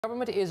The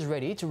government is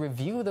ready to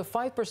review the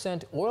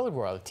 5% oil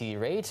royalty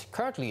rate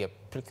currently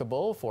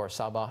applicable for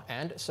Sabah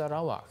and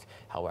Sarawak.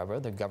 However,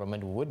 the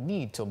government would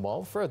need to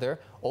mull further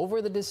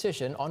over the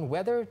decision on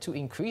whether to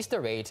increase the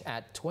rate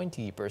at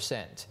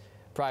 20%.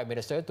 Prime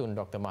Minister Tun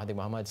Dr. Mahathir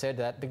Mohamad said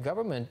that the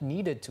government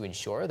needed to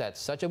ensure that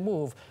such a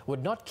move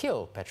would not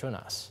kill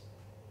Petronas.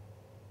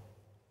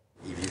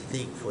 If you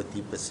take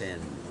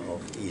 40%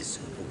 of its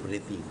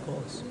operating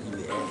costs, you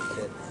add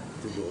that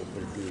to the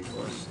operating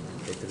costs,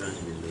 Petronas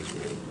will lose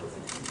it.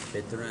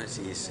 Petronas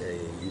is a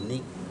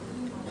unique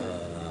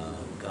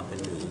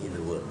company in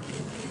the world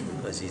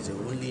because it's the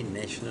only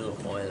national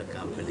oil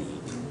company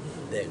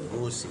that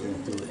goes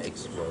into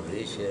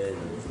exploration,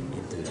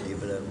 into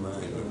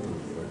development, into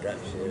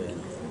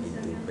production,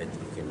 into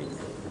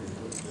petrochemical.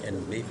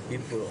 And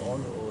people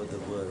all over the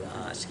world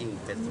are asking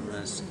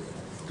Petronas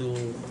to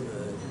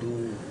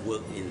do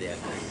work in their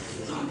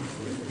country.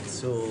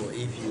 So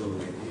if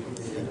you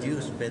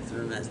reduce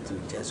Petronas to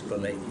just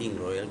collecting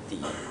royalty,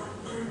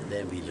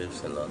 then we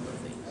lose a lot of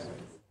things.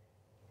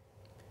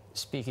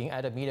 Speaking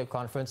at a media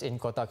conference in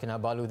Kota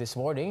Kinabalu this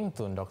morning,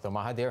 Tun Dr.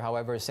 Mahathir,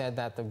 however, said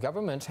that the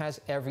government has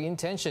every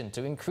intention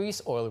to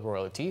increase oil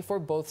royalty for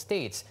both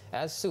states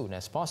as soon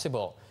as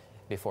possible.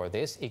 Before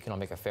this,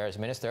 Economic Affairs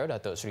Minister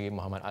Dato' Sri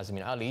Muhammad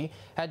Azmin Ali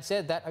had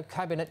said that a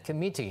cabinet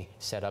committee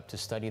set up to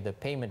study the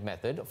payment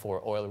method for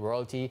oil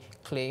royalty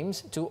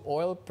claims to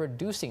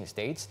oil-producing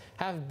states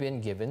have been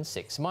given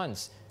 6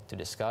 months to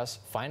discuss,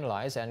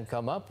 finalize and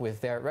come up with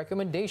their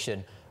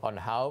recommendation on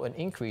how an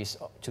increase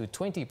to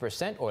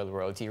 20% oil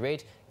royalty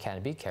rate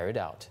can be carried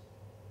out.